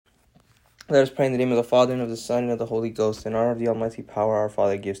Let us pray in the name of the Father, and of the Son, and of the Holy Ghost, in honor of the almighty power our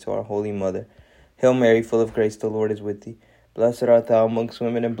Father gives to our Holy Mother. Hail Mary, full of grace, the Lord is with thee. Blessed art thou amongst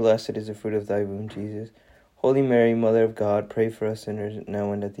women, and blessed is the fruit of thy womb, Jesus. Holy Mary, Mother of God, pray for us sinners,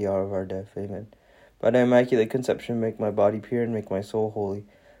 now and at the hour of our death. Amen. By thy immaculate conception, make my body pure, and make my soul holy.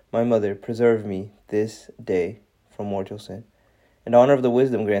 My Mother, preserve me this day from mortal sin. In honor of the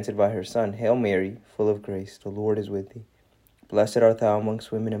wisdom granted by her Son, Hail Mary, full of grace, the Lord is with thee. Blessed art thou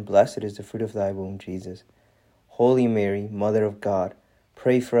amongst women, and blessed is the fruit of thy womb, Jesus. Holy Mary, Mother of God,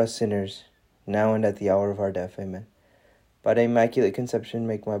 pray for us sinners, now and at the hour of our death. Amen. By thy immaculate conception,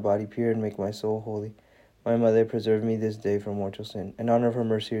 make my body pure, and make my soul holy. My Mother, preserve me this day from mortal sin. In honor of her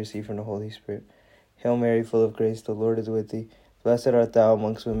mercy, receive from the Holy Spirit. Hail Mary, full of grace, the Lord is with thee. Blessed art thou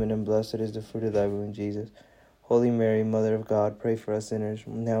amongst women, and blessed is the fruit of thy womb, Jesus. Holy Mary, Mother of God, pray for us sinners,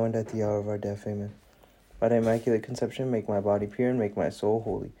 now and at the hour of our death. Amen. By thy immaculate conception, make my body pure, and make my soul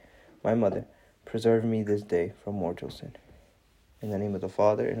holy. My Mother, preserve me this day from mortal sin. In the name of the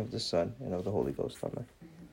Father, and of the Son, and of the Holy Ghost. Amen.